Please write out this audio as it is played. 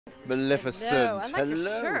Malificent. Hello. I like Hello.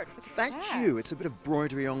 your shirt. Thank you. It's a bit of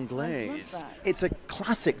broidery anglaise. that. It's a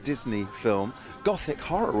classic Disney film, gothic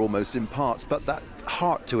horror almost in parts, but that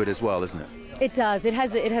heart to it as well, isn't it? It does. It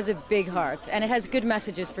has a big heart, and it has good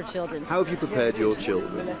messages for children. How have you prepared your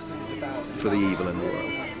children for the evil in the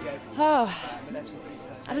world? Oh,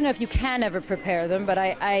 I don't know if you can ever prepare them, but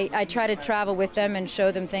I try to travel with them and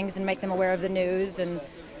show them things and make them aware of the news. And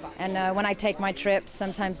when I take my trips,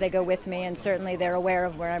 sometimes they go with me, and certainly they're aware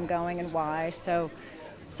of where I'm going and why. So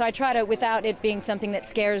I try to, without it being something that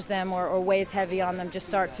scares them or weighs heavy on them, just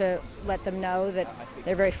start to let them know that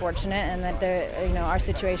they're very fortunate and that our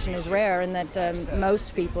situation is rare and that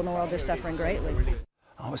most people in the world are suffering greatly.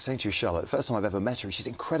 I was saying to you, Charlotte, the first time I've ever met her, she's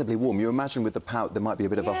incredibly warm. You imagine with the pout there might be a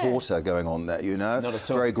bit of a hauteur going on there, you know? Not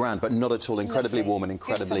at all. Very grand, but not at all. Incredibly warm and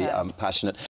incredibly passionate.